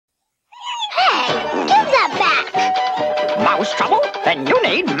Then you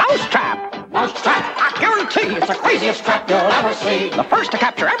need Mousetrap. Mousetrap, I guarantee it's the craziest trap you'll ever see. The first to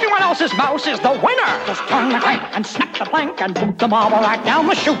capture everyone else's mouse is the winner. Just turn the crank and snap the plank and boot the marble right down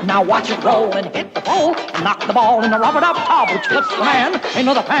the chute. Now watch it roll and hit the pole and knock the ball in the rubber-duck tub, which flips the man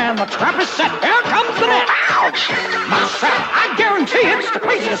into the pan. The trap is set. Here comes the net. Ouch! Mousetrap, I guarantee it's the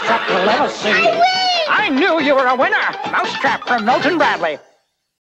craziest trap you'll ever see. I knew you were a winner. Mousetrap from Milton Bradley.